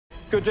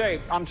Good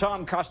day. I'm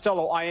Tom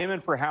Costello. I am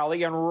in for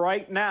Hallie, and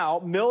right now,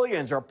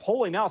 millions are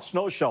pulling out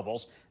snow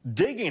shovels,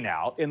 digging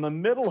out in the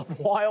middle of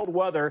wild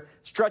weather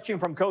stretching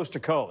from coast to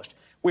coast.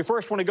 We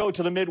first want to go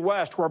to the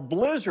Midwest, where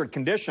blizzard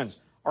conditions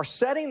are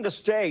setting the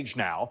stage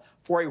now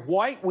for a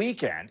white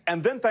weekend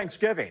and then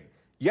Thanksgiving.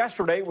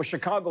 Yesterday was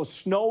Chicago's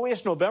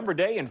snowiest November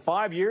day in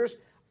 5 years.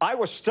 I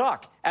was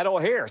stuck at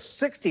O'Hare.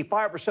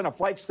 65% of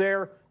flights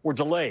there were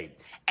delayed.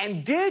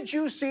 And did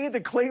you see the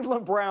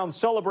Cleveland Browns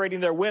celebrating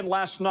their win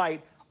last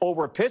night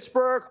over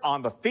Pittsburgh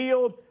on the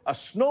field? A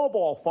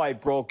snowball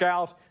fight broke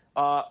out.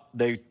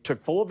 They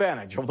took full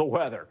advantage of the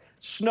weather.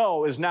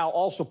 Snow is now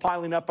also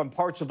piling up in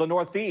parts of the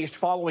Northeast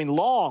following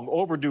long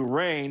overdue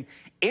rain.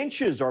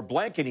 Inches are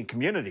blanketing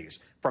communities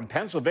from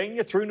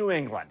Pennsylvania through New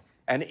England.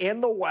 And in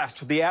the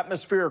West, the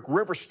atmospheric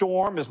river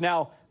storm is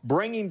now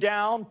bringing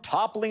down,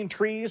 toppling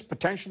trees,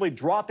 potentially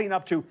dropping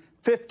up to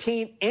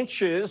 15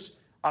 inches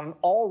on an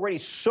already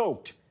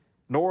soaked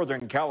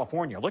Northern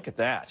California. Look at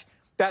that.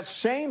 That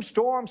same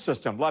storm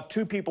system left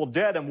 2 people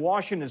dead in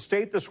Washington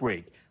state this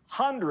week.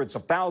 Hundreds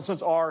of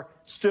thousands are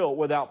still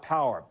without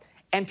power.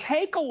 And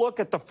take a look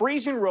at the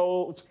freezing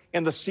roads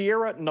in the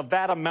Sierra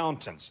Nevada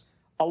mountains.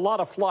 A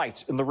lot of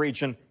flights in the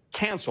region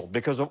canceled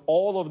because of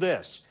all of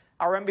this.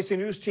 Our NBC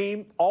News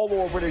team all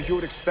over it, as you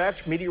would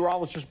expect.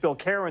 Meteorologist Bill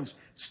Karins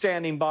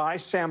standing by.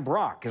 Sam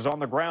Brock is on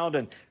the ground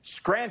in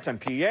Scranton,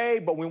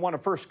 PA. But we want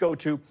to first go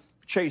to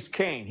Chase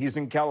Cain. He's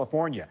in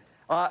California.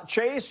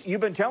 Chase, you've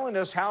been telling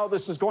us how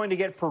this is going to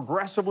get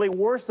progressively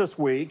worse this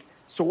week.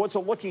 So what's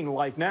it looking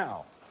like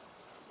now?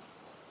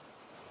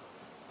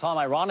 Tom,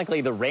 ironically,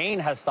 the rain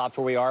has stopped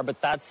where we are,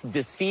 but that's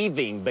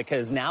deceiving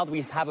because now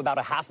we have about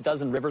a half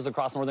dozen rivers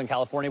across Northern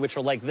California, which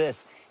are like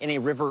this in a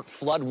river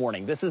flood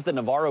warning. This is the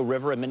Navarro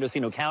River in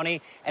Mendocino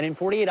County, and in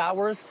 48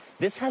 hours,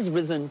 this has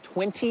risen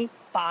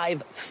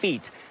 25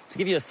 feet. To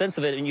give you a sense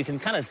of it, and you can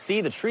kind of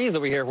see the trees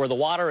over here where the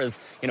water is,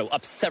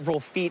 up several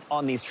feet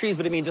on these trees.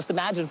 But I mean, just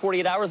imagine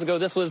 48 hours ago,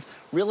 this was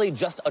really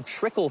just a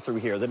trickle through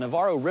here. The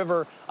Navarro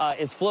River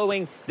is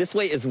flowing this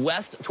way is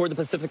west toward the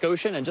Pacific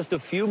Ocean, and just a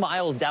few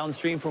miles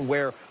downstream from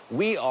where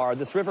we are,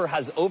 this river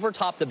has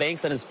overtopped the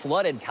banks and has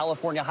flooded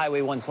California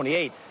Highway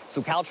 128.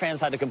 So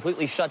Caltrans had to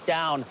completely shut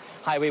down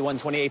Highway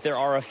 128. There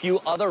are a few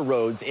other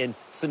roads in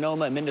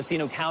Sonoma and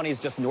Mendocino counties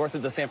just north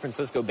of the San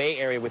Francisco Bay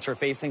Area which are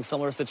facing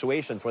similar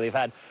situations where they've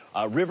had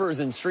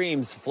rivers and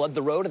streams flood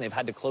the road, and they've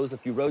had to close a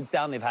few roads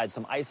down. They've had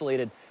some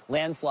isolated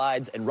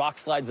landslides and rock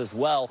slides as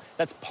well.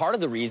 That's part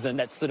of the reason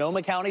that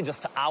Sonoma County,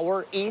 just to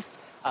our east,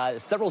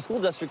 several school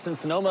districts in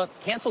Sonoma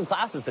canceled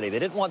classes today. They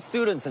didn't want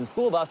students and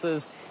school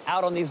buses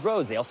out on these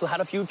roads. They also had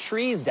a few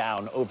trees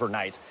down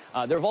overnight.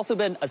 There have also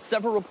been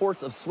several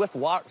reports of swift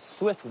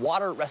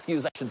water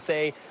rescues, I should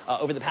say,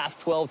 over the past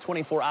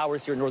 24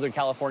 hours here in Northern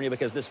California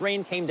because this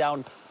rain came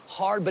down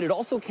hard, but it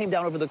also came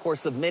down over the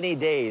course of many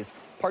days.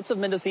 Parts of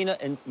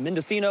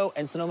Mendocino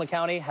and Sonoma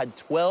County had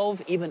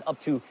 12, even up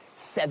to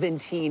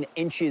 17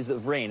 inches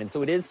of rain. And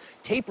so it is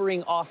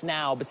tapering off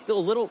now, but still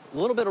a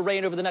little bit of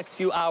rain over the next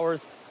few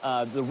hours.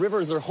 The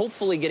rivers are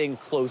hopefully getting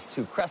close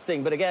to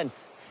cresting. But again,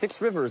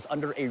 6 rivers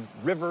under a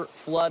river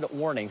flood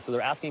warning. So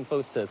they're asking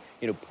folks to,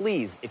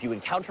 please, if you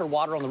encounter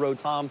water on the road,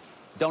 Tom,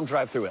 don't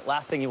drive through it.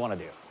 Last thing you want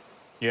to do.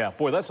 Yeah,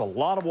 boy, that's a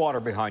lot of water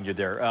behind you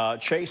there.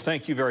 Chase,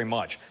 thank you very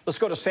much. Let's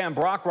go to Sam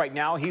Brock right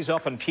now. He's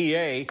up in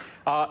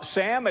PA.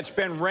 Sam, it's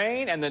been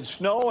rain and then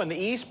snow in the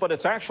east, but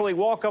it's actually a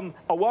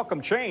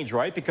welcome change,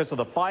 right? Because of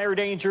the fire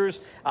dangers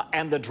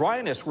and the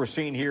dryness we're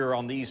seeing here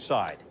on the east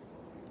side.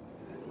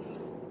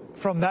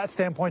 From that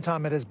standpoint,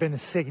 Tom, it has been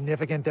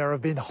significant. There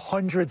have been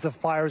hundreds of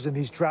fires in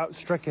these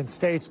drought-stricken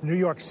states. New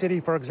York City,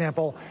 for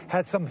example,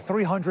 had some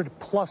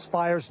 300-plus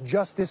fires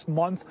just this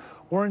month.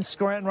 We're in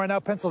Scranton right now.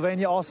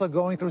 Pennsylvania also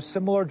going through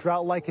similar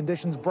drought-like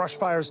conditions, brush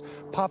fires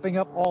popping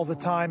up all the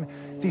time.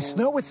 The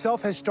snow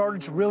itself has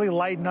started to really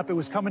lighten up. It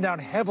was coming down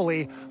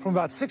heavily from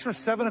about 6 or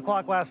 7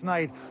 o'clock last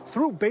night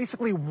through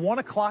basically 1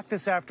 o'clock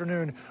this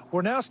afternoon.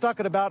 We're now stuck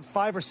at about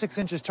 5 or 6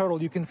 inches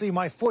total. You can see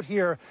my foot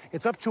here.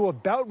 It's up to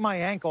about my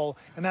ankle,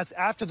 and that's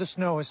after the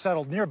snow has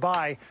settled.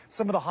 Nearby,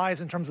 some of the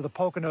highs in terms of the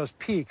Poconos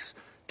peaks,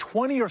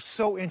 20 or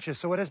so inches,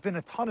 so it has been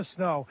a ton of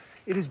snow.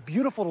 It is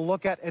beautiful to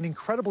look at and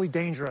incredibly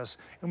dangerous,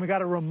 and we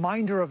got a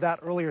reminder of that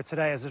earlier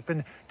today as there's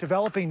been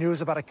developing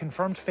news about a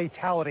confirmed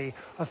fatality.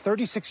 A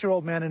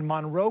 36-year-old man in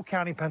Monroe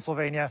County,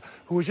 Pennsylvania,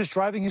 who was just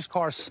driving his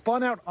car,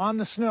 spun out on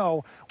the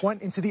snow,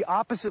 went into the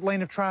opposite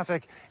lane of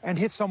traffic, and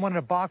hit someone in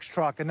a box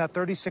truck, and that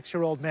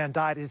 36-year-old man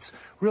died. It's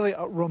really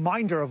a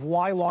reminder of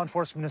why law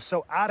enforcement is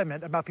so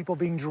adamant about people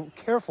being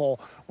careful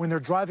when they're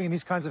driving in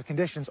these kinds of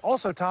conditions.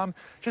 Also, Tom,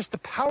 just the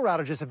power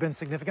outages have been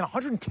significant.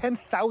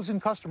 110,000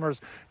 customers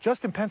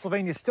just in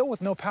Pennsylvania still with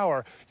no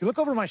power. You look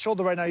over my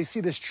shoulder right now, you see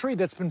this tree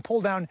that's been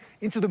pulled down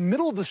into the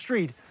middle of the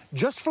street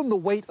just from the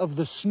weight of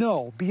the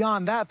snow.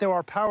 Beyond that, there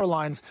are power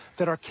lines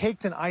that are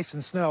caked in ice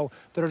and snow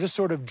that are just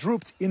sort of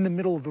drooped in the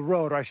middle of the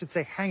road, or I should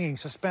say hanging,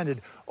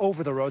 suspended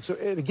over the road. So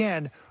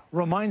again,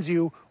 reminds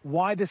you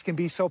why this can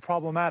be so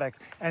problematic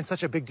and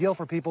such a big deal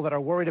for people that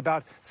are worried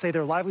about, say,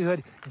 their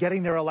livelihood,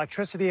 getting their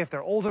electricity if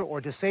they're older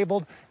or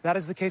disabled. That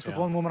is the case with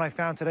one woman I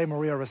found today,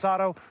 Maria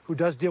Rosado, who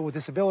does deal with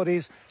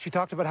disabilities. She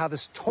talked about how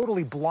this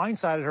totally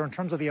blindsided her in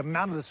terms of the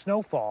amount of the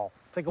snowfall.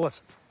 Take a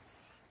listen.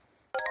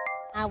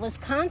 I was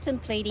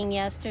contemplating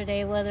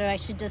yesterday whether I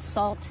should just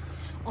salt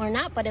or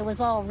not, but it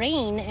was all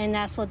rain, and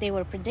that's what they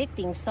were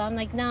predicting. So I'm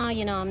like, no,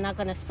 I'm not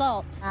going to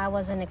salt. I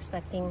wasn't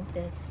expecting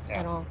this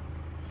at all.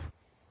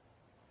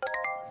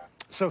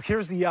 So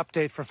here's the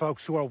update for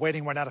folks who are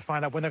waiting right now to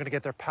find out when they're going to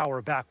get their power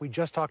back. We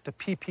just talked to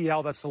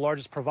PPL. That's the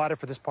largest provider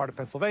for this part of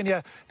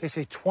Pennsylvania. They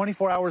say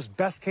 24 hours,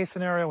 best case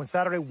scenario, and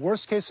Saturday,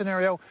 worst case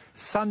scenario,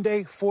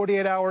 Sunday,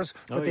 48 hours.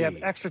 But they have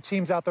extra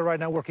teams out there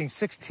right now working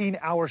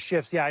 16-hour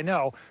shifts. Yeah, I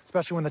know,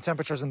 especially when the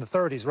temperature's in the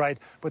 30s, right?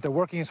 But they're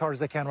working as hard as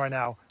they can right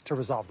now to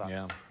resolve that.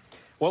 Yeah.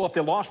 Well, if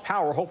they lost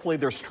power, hopefully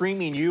they're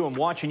streaming you and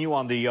watching you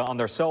on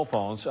their cell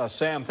phones.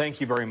 Sam,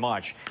 thank you very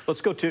much. Let's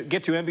get to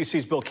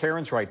NBC's Bill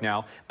Karins right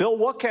now. Bill,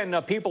 what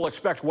can people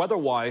expect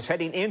weather-wise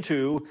heading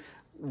into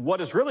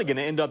what is really going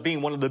to end up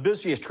being one of the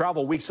busiest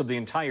travel weeks of the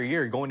entire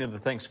year going into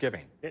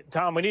Thanksgiving?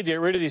 Tom, we need to get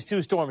rid of these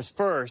two storms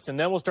first, and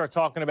then we'll start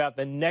talking about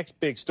the next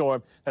big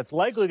storm that's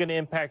likely going to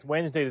impact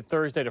Wednesday to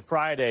Thursday to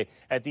Friday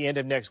at the end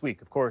of next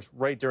week, of course,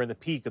 right during the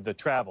peak of the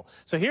travel.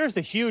 So here's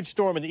the huge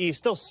storm in the east,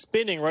 still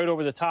spinning right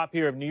over the top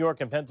here of New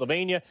York and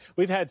Pennsylvania.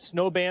 We've had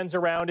snow bands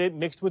around it,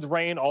 mixed with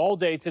rain all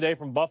day today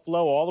from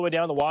Buffalo all the way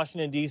down to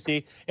Washington,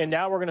 D.C., and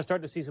now we're going to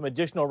start to see some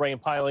additional rain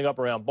piling up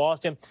around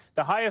Boston.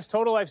 The highest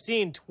total I've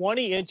seen,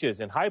 20 inches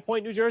in High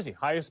Point, New Jersey,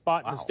 highest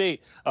spot in the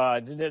state.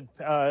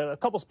 A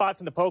couple spots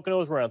in the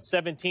Poconos were around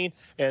 17,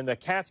 and the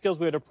Catskills,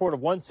 we had a report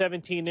of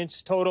 117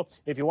 inches total.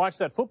 If you watched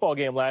that football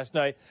game last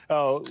night,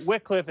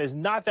 Wickliffe is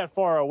not that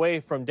far away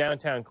from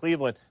downtown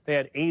Cleveland. They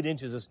had 8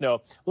 inches of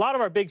snow. A lot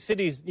of our big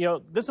cities,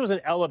 this was an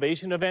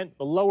elevation event.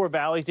 The lower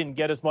valleys didn't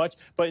get as much,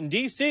 but in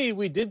D.C.,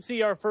 we did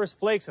see our first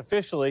flakes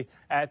officially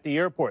at the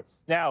airport.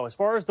 Now, as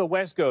far as the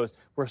west goes,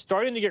 we're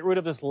starting to get rid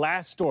of this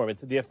last storm.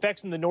 The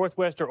effects in the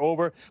northwest are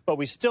over, but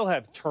we still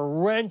have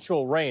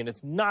torrential rain.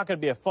 It's not going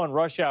to be a fun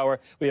rush hour.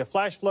 We have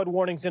flash flood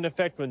warnings in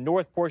effect for the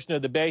north portion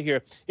of the bay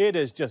here. It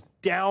is just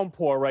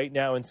downpour right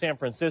now in San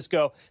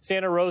Francisco.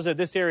 Santa Rosa,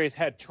 this area has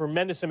had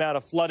tremendous amount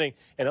of flooding,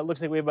 and it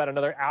looks like we have about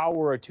another hour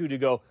or two to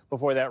go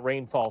before that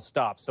rainfall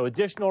stops. So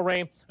additional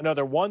rain,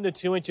 another 1 to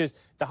 2 inches.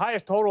 The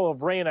highest total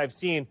of rain I've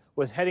seen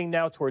was heading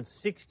now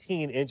towards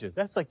 16 inches.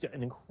 That's like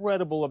an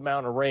incredible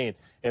amount of rain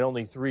in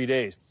only 3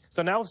 days.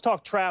 So now let's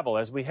talk travel.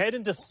 As we head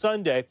into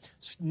Sunday,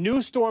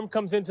 new storm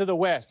comes into the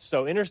west.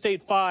 So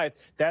Interstate 5,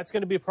 that's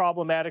going to be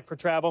problematic for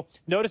travel.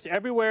 Notice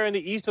everywhere in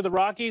the east of the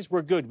Rockies,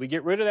 we're good. We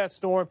get rid of that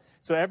storm.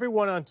 So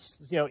everyone on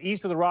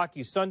east of the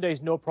Rockies,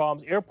 Sundays, no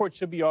problems. Airport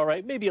should be all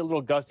right. Maybe a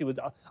little gusty with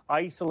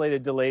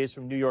isolated delays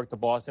from New York to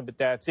Boston, but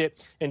that's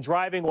it. And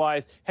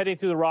driving-wise, heading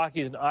through the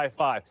Rockies and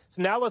I-5.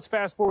 So now let's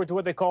fast forward to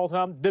what they call,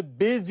 Tom, the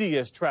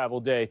busiest travel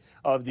day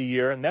of the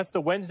year, and that's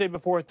the Wednesday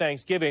before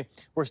Thanksgiving.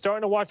 We're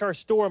starting to watch our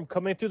storm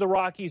coming through the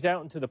Rockies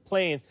out into the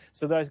plains.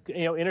 So that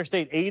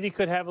Interstate 80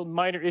 could have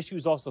minor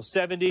issues, also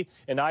 70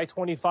 and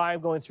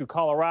I-25 going through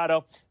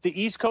Colorado.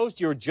 The East Coast,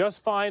 you're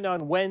just fine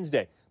on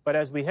Wednesday. But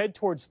as we head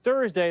towards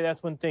Thursday,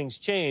 that's when things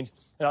change.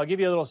 And I'll give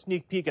you a little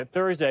sneak peek at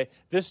Thursday.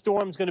 This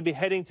storm's going to be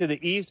heading to the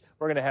east.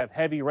 We're going to have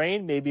heavy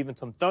rain, maybe even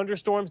some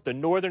thunderstorms. The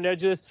northern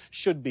edge of this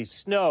should be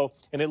snow,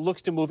 and it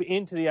looks to move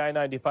into the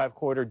I-95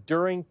 corridor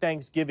during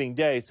Thanksgiving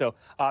Day. So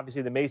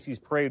obviously the Macy's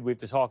parade, we have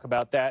to talk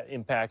about that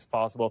impacts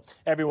possible.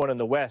 Everyone in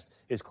the west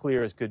is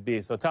clear as could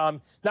be. So,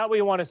 Tom, not what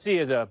you want to see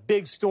is a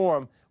big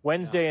storm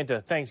Wednesday into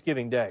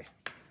Thanksgiving Day.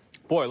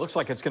 Boy, it looks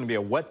like it's going to be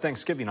a wet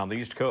Thanksgiving on the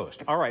East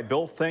Coast. All right,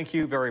 Bill, thank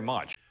you very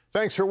much.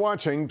 Thanks for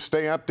watching.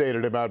 Stay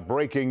updated about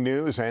breaking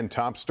news and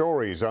top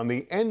stories on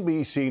the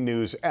NBC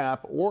News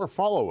app or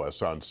follow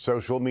us on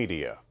social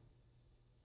media.